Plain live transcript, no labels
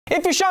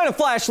If you shine a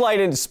flashlight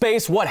into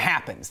space, what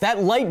happens?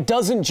 That light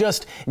doesn't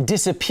just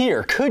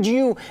disappear. Could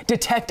you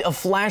detect a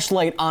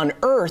flashlight on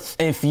Earth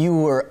if you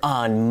were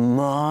on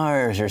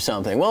Mars or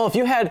something? Well, if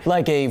you had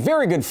like a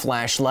very good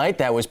flashlight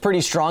that was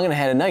pretty strong and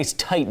had a nice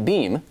tight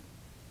beam,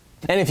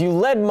 and if you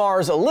led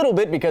Mars a little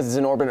bit because it's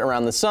in orbit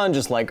around the sun,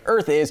 just like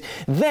Earth is,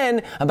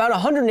 then about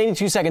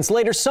 182 seconds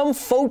later, some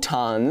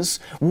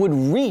photons would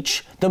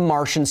reach the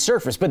Martian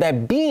surface. But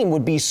that beam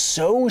would be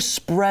so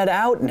spread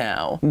out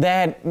now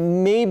that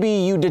maybe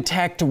you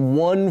detect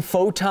one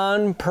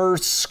photon per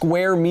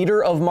square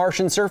meter of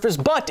Martian surface.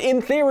 But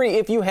in theory,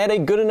 if you had a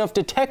good enough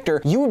detector,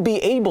 you would be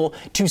able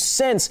to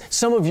sense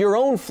some of your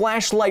own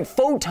flashlight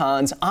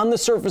photons on the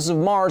surface of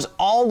Mars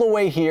all the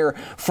way here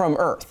from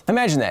Earth.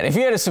 Imagine that. If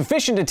you had a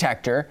sufficient detector,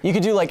 you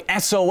could do like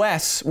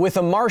SOS with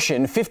a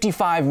Martian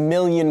 55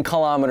 million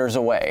kilometers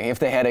away if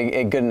they had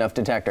a good enough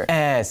detector.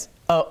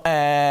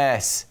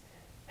 SOS.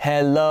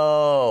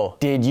 Hello.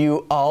 Did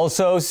you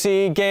also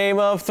see Game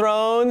of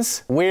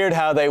Thrones? Weird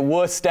how they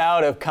wussed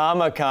out of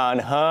Comic-Con,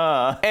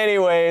 huh?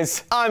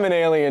 Anyways, I'm an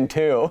alien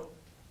too.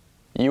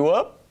 You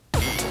up?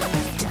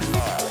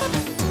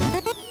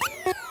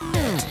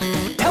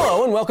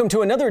 Hello and welcome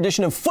to another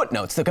edition of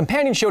Footnotes, the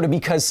companion show to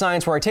Because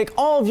Science, where I take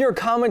all of your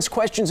comments,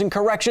 questions, and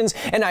corrections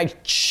and I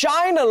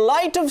shine a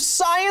light of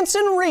science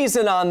and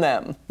reason on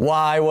them.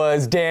 Why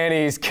was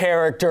Danny's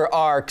character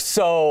arc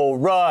so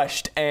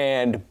rushed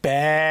and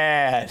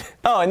bad?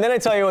 Oh, and then I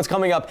tell you what's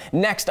coming up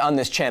next on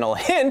this channel.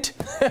 Hint!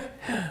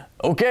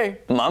 Okay,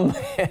 my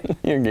man,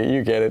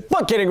 you get it.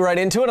 But getting right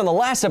into it, on the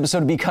last episode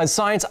of Because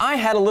Science, I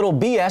had a little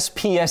BS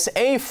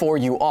PSA for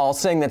you all,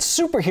 saying that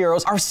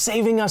superheroes are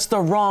saving us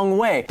the wrong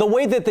way. The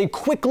way that they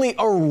quickly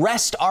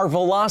arrest our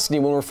velocity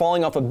when we're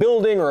falling off a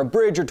building or a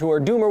bridge or to our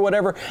doom or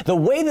whatever, the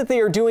way that they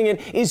are doing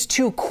it is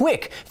too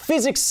quick.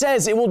 Physics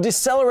says it will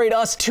decelerate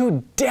us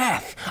to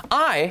death.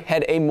 I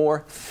had a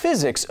more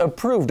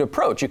physics-approved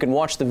approach. You can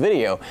watch the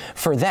video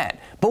for that.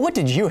 But what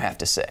did you have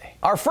to say?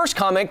 Our first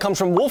comment comes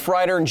from Wolf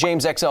Rider and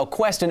James XL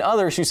Quest and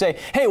others who say,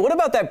 hey, what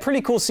about that pretty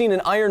cool scene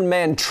in Iron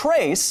Man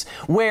Trace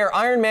where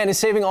Iron Man is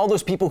saving all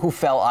those people who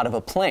fell out of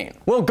a plane?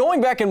 Well,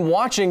 going back and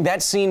watching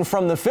that scene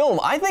from the film,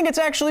 I think it's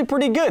actually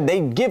pretty good.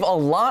 They give a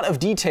lot of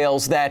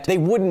details that they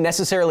wouldn't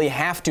necessarily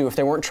have to if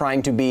they weren't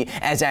trying to be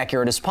as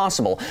accurate as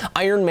possible.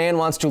 Iron Man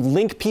wants to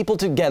link people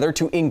together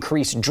to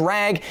increase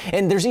drag,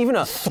 and there's even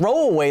a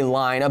throwaway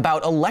line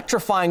about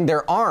electrifying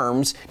their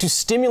arms to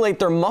stimulate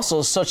their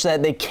muscles such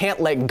that they can't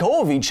let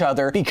go of each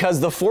other because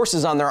the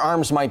forces on their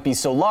arms might be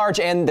so large,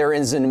 and there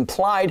is an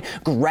implied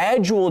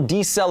gradual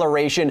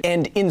deceleration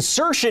and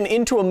insertion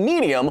into a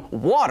medium,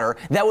 water,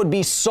 that would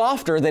be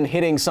softer than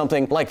hitting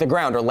something like the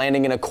ground or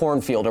landing in a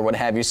cornfield or what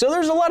have you. So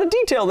there's a lot of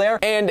detail there,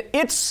 and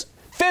it's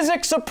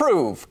physics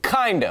approved,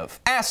 kind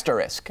of.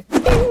 Asterisk.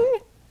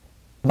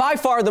 By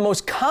far, the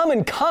most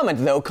common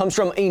comment, though, comes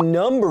from a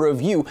number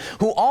of you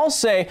who all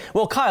say,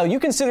 well, Kyle, you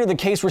consider the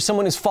case where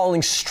someone is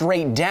falling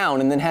straight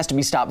down and then has to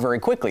be stopped very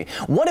quickly.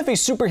 What if a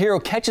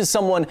superhero catches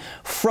someone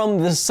from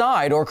the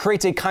side or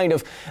creates a kind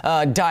of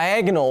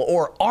diagonal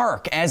or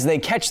arc as they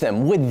catch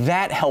them? Would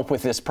that help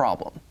with this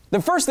problem?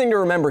 The first thing to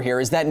remember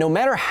here is that no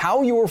matter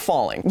how you are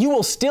falling, you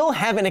will still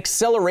have an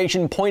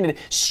acceleration pointed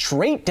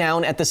straight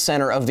down at the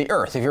center of the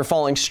Earth. If you're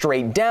falling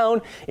straight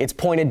down, it's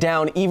pointed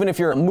down. Even if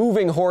you're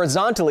moving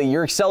horizontally,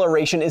 your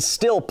acceleration is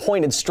still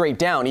pointed straight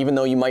down, even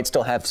though you might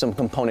still have some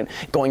component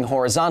going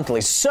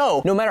horizontally.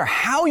 So, no matter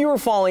how you are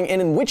falling and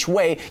in which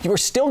way, you are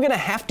still going to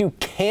have to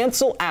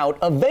cancel out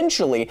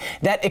eventually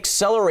that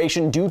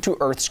acceleration due to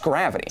Earth's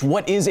gravity.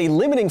 What is a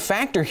limiting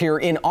factor here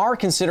in our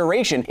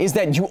consideration is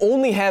that you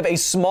only have a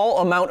small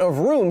amount of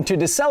room to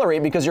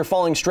decelerate because you're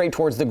falling straight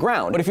towards the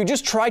ground. But if you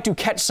just try to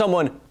catch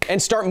someone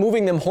and start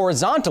moving them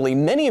horizontally,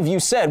 many of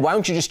you said, why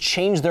don't you just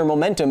change their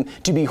momentum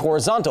to be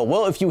horizontal?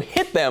 Well, if you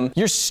hit them,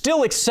 you're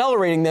still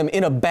accelerating them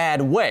in a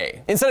bad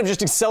way. Instead of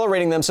just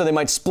accelerating them so they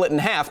might split in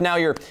half, now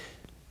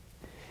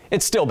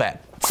it's still bad.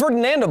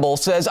 Ferdinandable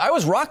says, I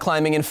was rock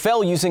climbing and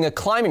fell using a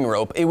climbing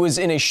rope. It was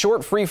in a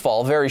short free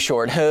fall, very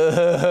short. There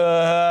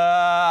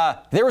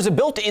was a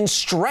built-in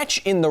stretch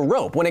in the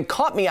rope. When it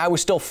caught me, I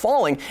was still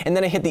falling, and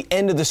then I hit the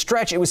end of the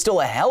stretch. It was still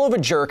a hell of a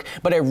jerk,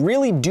 but I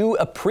really do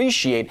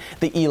appreciate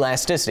the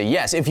elasticity.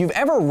 Yes, if you've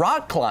ever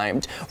rock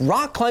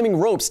climbing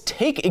ropes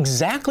take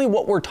exactly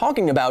what we're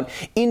talking about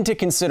into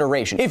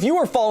consideration. If you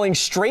are falling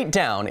straight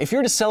down, if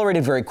you're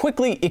decelerated very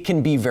quickly, it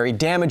can be very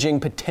damaging,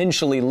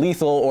 potentially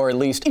lethal, or at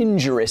least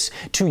injurious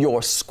to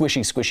your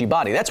squishy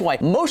body. That's why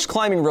most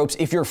climbing ropes,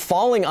 if you're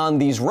falling on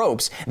these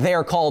ropes, they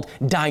are called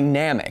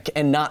dynamic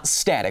and not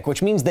static,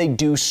 which means they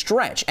do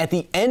stretch. At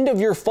the end of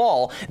your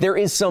fall, there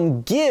is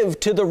some give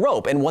to the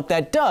rope, and what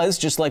that does,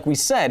 just like we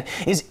said,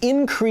 is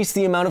increase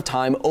the amount of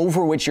time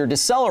over which you're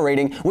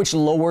decelerating, which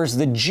lowers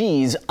the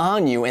G's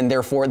on you and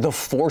therefore the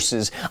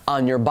forces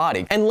on your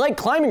body. And like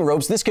climbing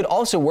ropes, this could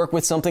also work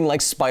with something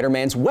like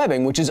Spider-Man's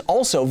webbing, which is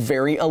also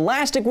very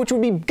elastic, which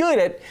would be good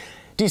at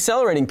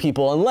decelerating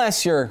people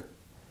unless you're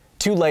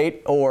too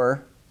late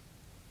or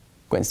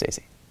Gwen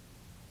Stacy.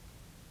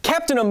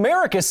 Captain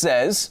America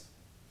says,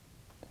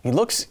 He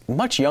looks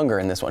much younger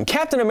in this one.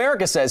 Captain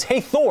America says,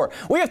 "Hey Thor,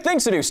 we have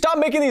things to do. Stop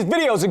making these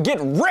videos and get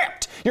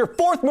ripped. Your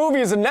 4th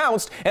movie is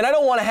announced, and I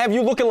don't want to have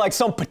you looking like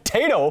some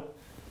potato."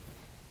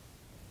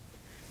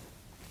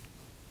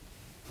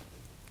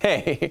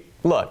 Hey,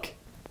 look.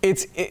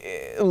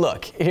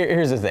 Look,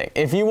 here's the thing.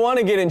 If you want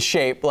to get in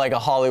shape like a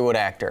Hollywood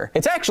actor,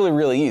 it's actually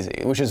really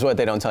easy, which is what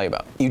they don't tell you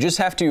about. You just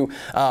have to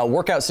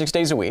work out 6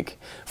 days a week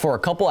for a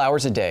couple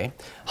hours a day,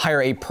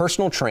 hire a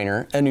personal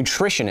trainer, a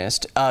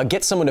nutritionist,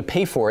 get someone to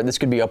pay for it. This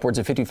could be upwards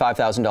of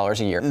 $55,000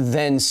 a year.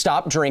 Then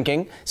stop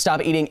drinking,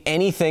 stop eating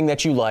anything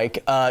that you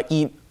like,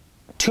 eat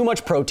too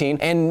much protein,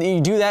 and you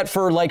do that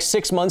for like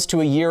 6 months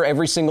to a year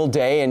every single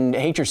day and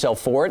hate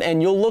yourself for it,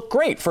 and you'll look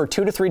great for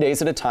 2 to 3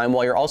 days at a time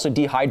while you're also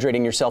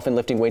dehydrating yourself and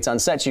lifting weights on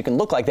set so you can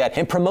look like that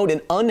and promote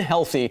an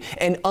unhealthy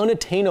and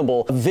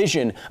unattainable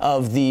vision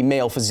of the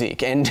male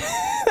physique. And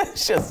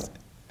that's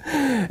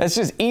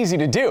just easy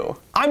to do.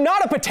 I'm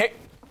not a potato.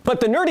 But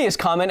the nerdiest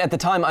comment at the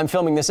time I'm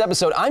filming this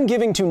episode, I'm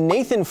giving to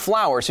Nathan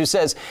Flowers, who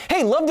says,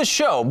 "Hey, love the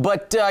show,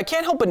 but I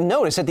can't help but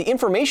notice that the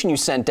information you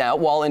sent out,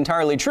 while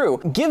entirely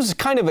true, gives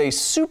kind of a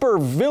super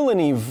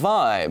villainy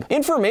vibe.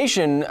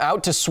 Information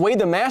out to sway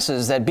the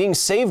masses that being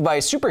saved by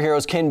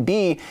superheroes can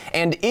be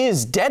and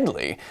is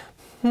deadly.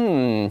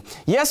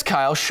 Yes,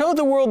 Kyle, show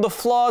the world the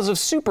flaws of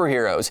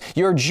superheroes.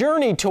 Your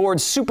journey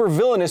towards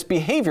supervillainous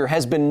behavior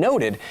has been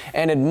noted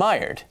and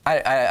admired."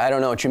 I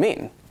don't know what you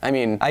mean. I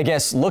mean, I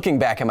guess looking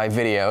back at my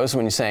videos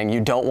when you're saying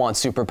you don't want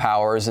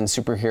superpowers and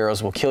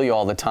superheroes will kill you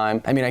all the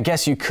time, I mean, I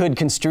guess you could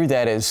construe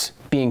that as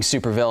being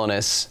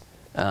supervillainous.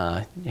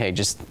 Hey,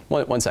 just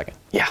one second.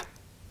 Yeah,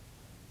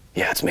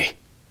 it's me.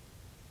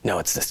 No,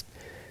 it's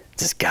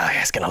this guy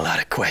asking a lot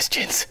of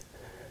questions.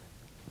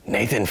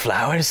 Nathan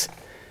Flowers?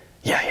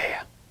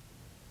 Yeah.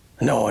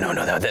 No,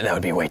 that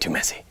would be way too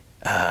messy.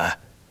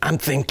 I'm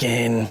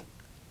thinking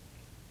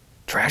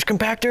trash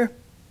compactor?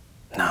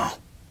 No,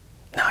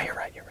 you're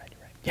right.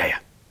 Yeah.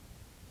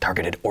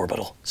 Targeted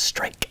orbital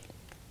strike.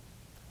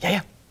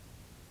 Yeah,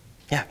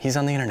 he's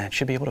on the internet.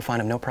 Should be able to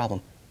find him, no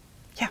problem.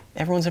 Yeah,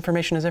 everyone's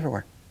information is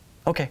everywhere.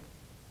 Okay.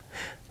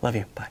 Love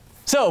you, bye.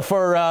 So,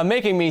 for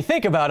making me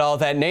think about all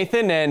that,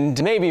 Nathan,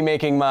 and maybe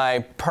making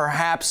my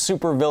perhaps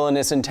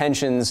supervillainous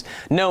intentions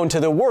known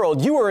to the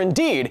world, you are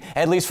indeed,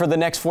 at least for the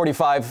next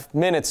 45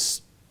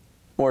 minutes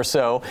or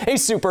so, a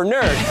super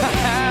nerd.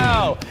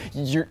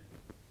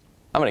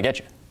 I'm gonna get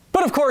you.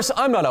 But of course,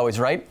 I'm not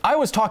always right. I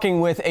was talking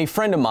with a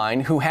friend of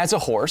mine who has a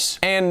horse,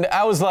 and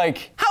I was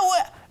like,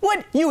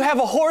 what? You have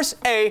a horse?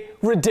 A,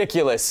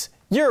 ridiculous.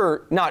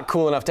 You're not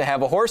cool enough to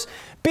have a horse.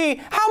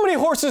 B, how many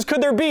horses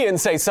could there be in,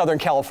 say, Southern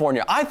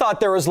California? I thought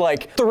there was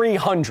like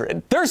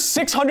 300. There's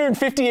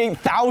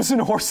 658,000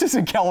 horses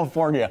in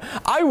California.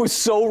 I was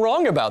so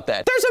wrong about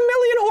that. There's 1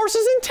 million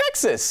horses in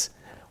Texas.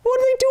 What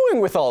are they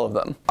doing with all of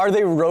them? Are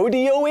they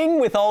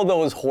rodeoing with all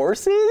those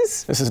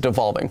horses? This is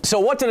devolving. So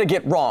what did I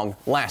get wrong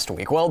last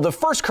week? Well, the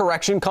first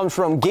correction comes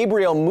from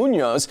Gabriel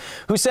Munoz,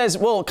 who says,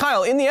 well,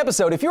 Kyle, in the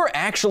episode, if you were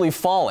actually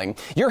falling,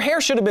 your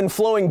hair should have been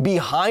flowing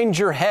behind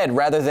your head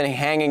rather than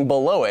hanging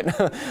below it.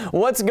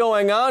 What's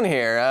going on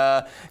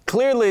here?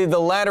 Clearly, the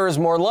latter is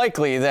more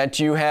likely, that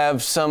you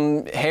have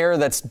some hair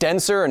that's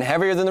denser and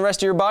heavier than the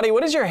rest of your body.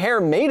 What is your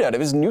hair made out of?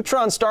 Is it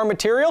neutron star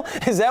material?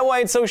 Is that why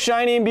it's so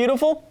shiny and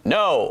beautiful?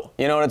 No.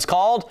 You know what it's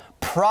called?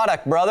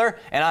 Product, brother.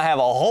 And I have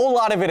a whole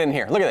lot of it in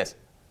here. Look at this.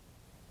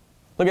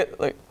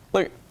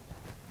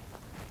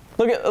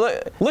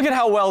 Look at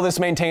how well this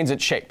maintains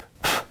its shape.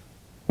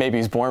 Maybe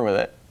he's born with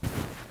it.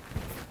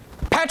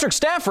 Patrick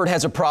Stafford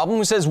has a problem,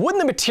 who says,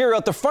 wouldn't the material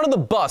at the front of the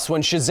bus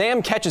when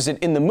Shazam catches it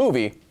in the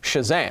movie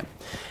Shazam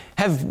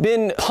have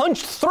been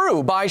punched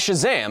through by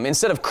Shazam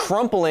instead of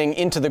crumpling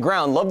into the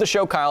ground? Love the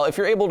show, Kyle. If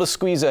you're able to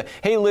squeeze a,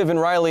 hey, Liv and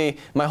Riley,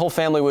 my whole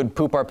family would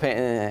poop our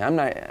pants.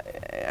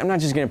 I'm not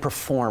just going to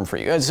perform for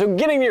you. So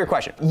getting to your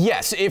question.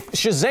 Yes, if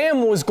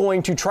Shazam was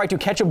going to try to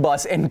catch a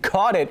bus and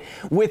caught it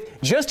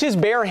with just his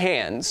bare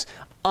hands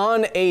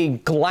on a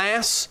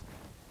glass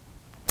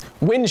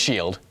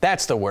windshield,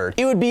 that's the word,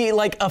 it would be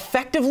like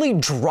effectively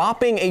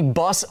dropping a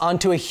bus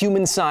onto a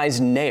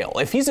human-sized nail.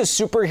 If he's a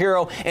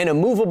superhero and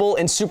immovable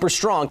and super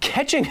strong,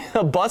 catching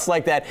a bus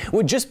like that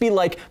would just be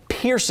like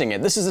piercing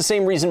it. This is the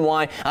same reason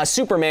why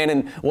Superman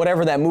in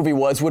whatever that movie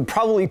was would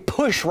probably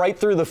push right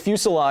through the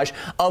fuselage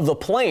of the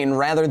plane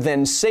rather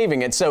than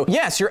saving it. So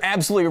yes, you're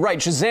absolutely right.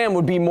 Shazam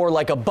would be more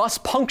like a bus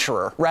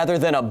puncturer rather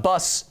than a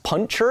bus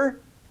puncher.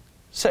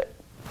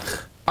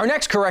 Our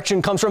next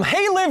correction comes from,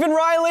 hey, Liv and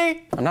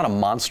Riley. I'm not a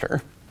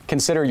monster.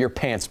 Consider your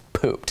pants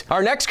pooped.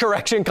 Our next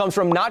correction comes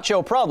from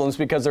Nacho Problems,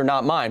 because they're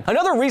not mine.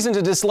 Another reason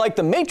to dislike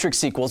the Matrix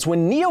sequels,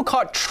 when Neo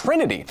caught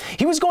Trinity,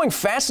 he was going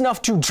fast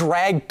enough to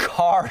drag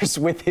cars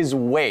with his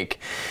wake.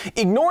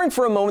 Ignoring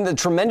for a moment the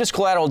tremendous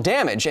collateral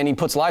damage, and he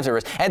puts lives at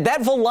risk, at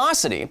that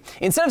velocity,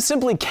 instead of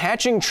simply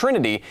catching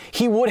Trinity,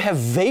 he would have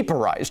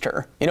vaporized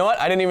her. You know what?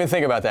 I didn't even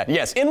think about that.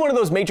 Yes, in one of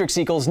those Matrix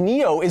sequels,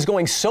 Neo is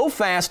going so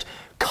fast,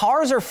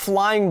 cars are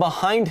flying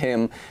behind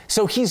him,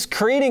 so he's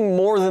creating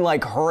more than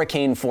like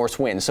hurricane force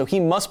winds. So he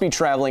must be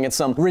traveling at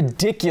some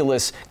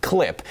ridiculous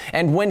clip.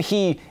 And when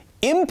he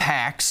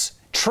impacts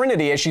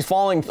Trinity as she's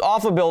falling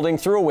off a building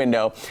through a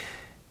window.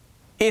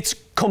 It's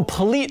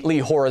completely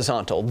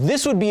horizontal.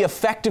 This would be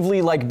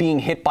effectively like being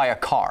hit by a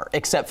car,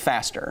 except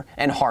faster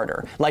and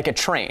harder. Like a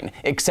train,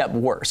 except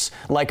worse.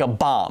 Like a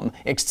bomb,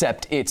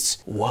 except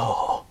it's,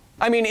 whoa.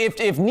 I mean,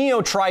 if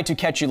Neo tried to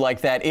catch you like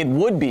that, it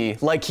would be,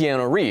 like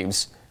Keanu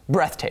Reeves,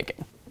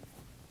 breathtaking.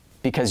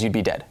 Because you'd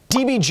be dead.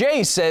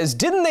 DBJ says,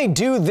 didn't they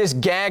do this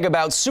gag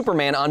about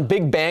Superman on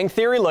Big Bang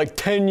Theory like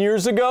 10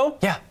 years ago?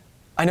 Yeah.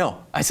 I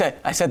know, I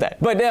said that.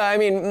 But I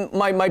mean,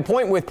 my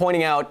point with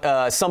pointing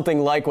out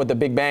something like what the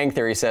Big Bang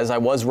Theory says, I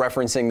was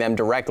referencing them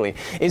directly,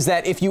 is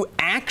that if you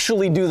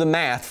actually do the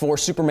math for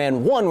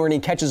Superman 1 when he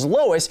catches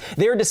Lois,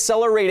 they're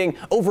decelerating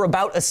over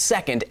about a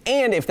second.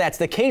 And if that's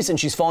the case and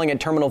she's falling at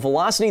terminal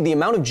velocity, the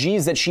amount of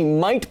G's that she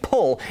might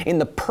pull in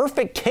the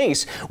perfect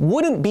case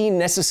wouldn't be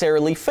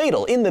necessarily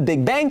fatal. In the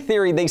Big Bang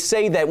Theory, they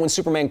say that when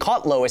Superman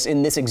caught Lois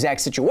in this exact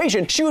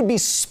situation, she would be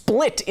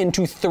split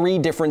into 3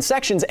 different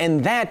sections,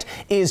 and that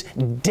is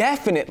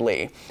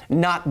definitely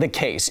not the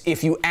case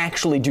if you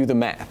actually do the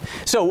math.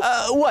 So,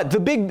 what? The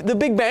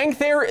Big Bang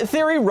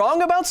Theory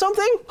wrong about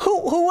something?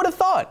 Who would have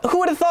thought? Who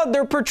would have thought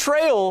their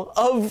portrayal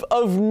of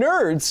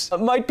nerds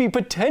might be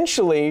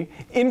potentially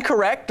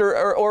incorrect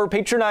or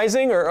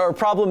patronizing or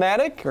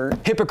problematic or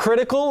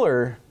hypocritical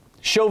or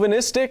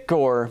chauvinistic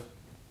or...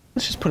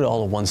 Let's just put it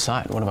all to one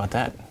side. What about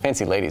that?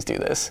 Fancy ladies do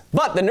this.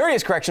 But the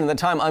nerdiest correction at the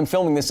time I'm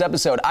filming this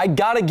episode, I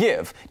gotta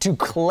give to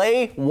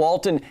Clay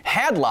Walton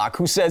Hadlock,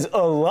 who says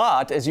a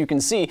lot, as you can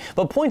see,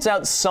 but points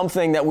out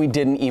something that we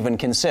didn't even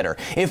consider.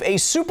 If a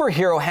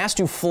superhero has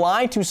to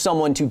fly to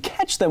someone to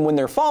catch them when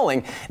they're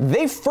falling,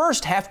 they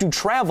first have to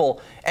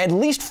travel at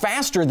least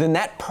faster than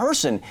that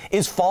person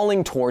is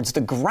falling towards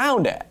the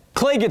ground at.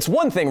 Clay gets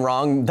one thing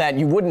wrong, that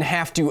you wouldn't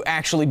have to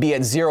actually be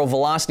at 0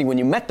 velocity when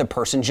you met the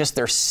person, just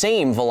their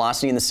same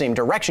velocity in the same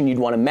direction. You'd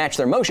want to match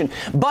their motion.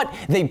 But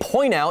they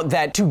point out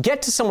that to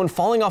get to someone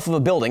falling off of a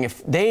building,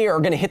 if they are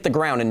going to hit the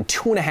ground in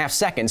 2.5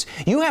 seconds,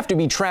 you have to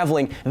be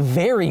traveling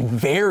very,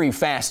 very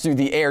fast through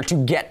the air to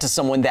get to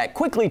someone that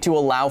quickly to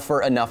allow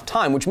for enough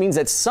time, which means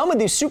that some of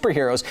these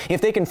superheroes, if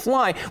they can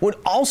fly, would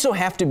also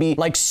have to be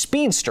like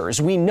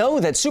speedsters. We know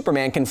that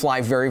Superman can fly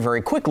very,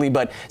 very quickly,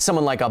 but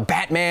someone like a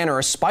Batman or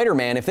a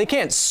Spider-Man, if they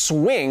can't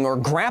swing or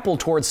grapple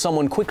towards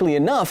someone quickly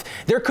enough,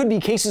 there could be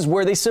cases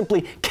where they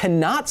simply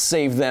cannot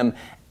save them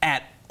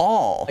at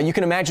all. You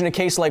can imagine a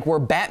case like where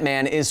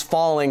Batman is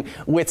falling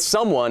with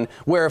someone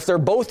where if they're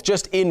both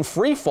just in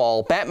free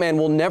fall, Batman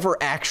will never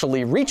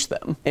actually reach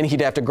them and he'd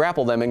have to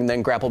grapple them and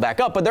then grapple back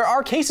up. But there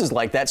are cases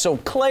like that. So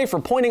Clay, for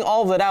pointing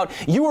all of that out,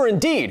 you are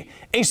indeed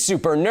a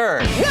super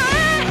nerd.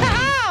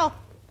 No!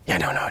 Yeah,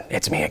 no,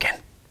 it's me again.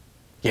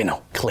 You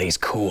know, Clay's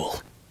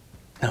cool.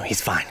 No,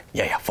 he's fine.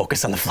 Yeah,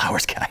 focus on the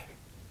flowers, guy.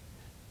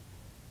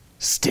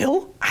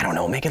 Still? I don't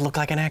know, make it look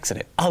like an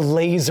accident. A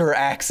laser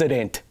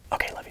accident.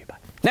 Okay, love you, bye.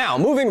 Now,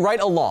 moving right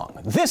along,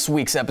 this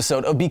week's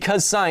episode of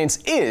Because Science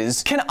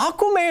is, can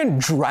Aquaman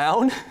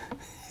drown?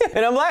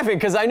 And I'm laughing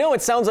because I know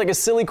it sounds like a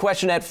silly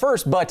question at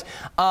first, but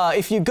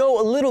if you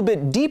go a little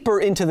bit deeper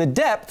into the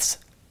depths,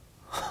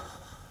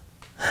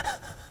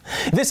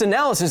 this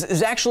analysis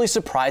is actually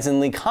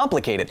surprisingly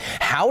complicated.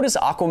 How does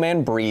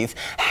Aquaman breathe?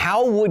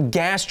 How would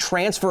gas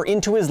transfer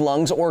into his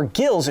lungs or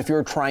gills if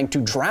you're trying to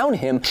drown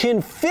him?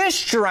 Can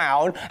fish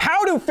drown?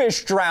 How do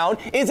fish drown?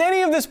 Is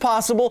any of this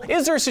possible?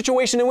 Is there a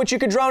situation in which you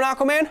could drown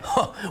Aquaman?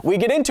 Huh, we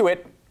get into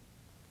it.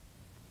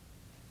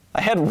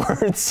 I had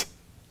words,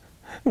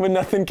 but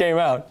nothing came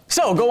out.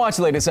 So go watch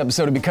the latest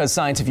episode of Because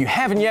Science if you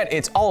haven't yet.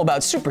 It's all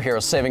about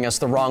superheroes saving us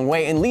the wrong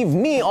way, and leave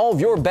me all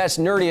of your best,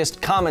 nerdiest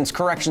comments,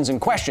 corrections,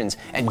 and questions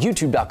at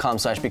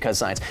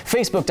youtube.com/BecauseScience,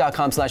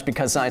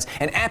 facebook.com/BecauseScience,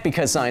 and at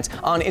Because Science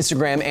on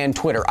Instagram and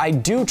Twitter. I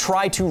do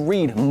try to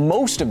read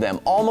most of them,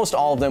 almost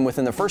all of them,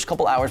 within the first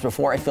couple hours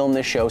before I film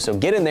this show, so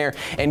get in there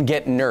and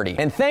get nerdy.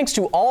 And thanks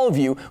to all of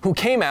you who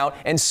came out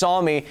and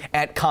saw me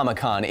at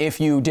Comic-Con. If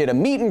you did a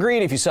meet and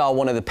greet, if you saw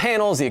one of the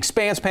panels, the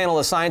Expanse panel,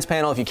 the Science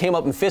panel, if you came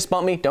up and fist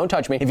bumped me, don't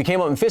touch me. If you came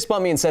up and fist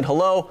bumped me and said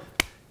hello,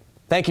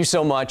 thank you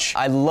so much.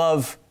 I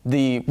love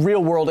the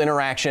real world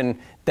interaction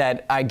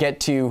that I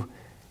get to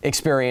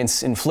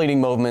experience in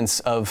fleeting moments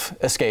of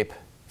escape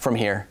from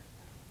here.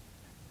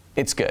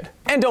 It's good.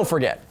 And don't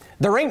forget,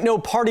 there ain't no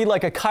party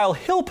like a Kyle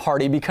Hill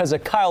party because a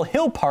Kyle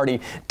Hill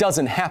party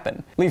doesn't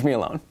happen. Leave me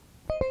alone.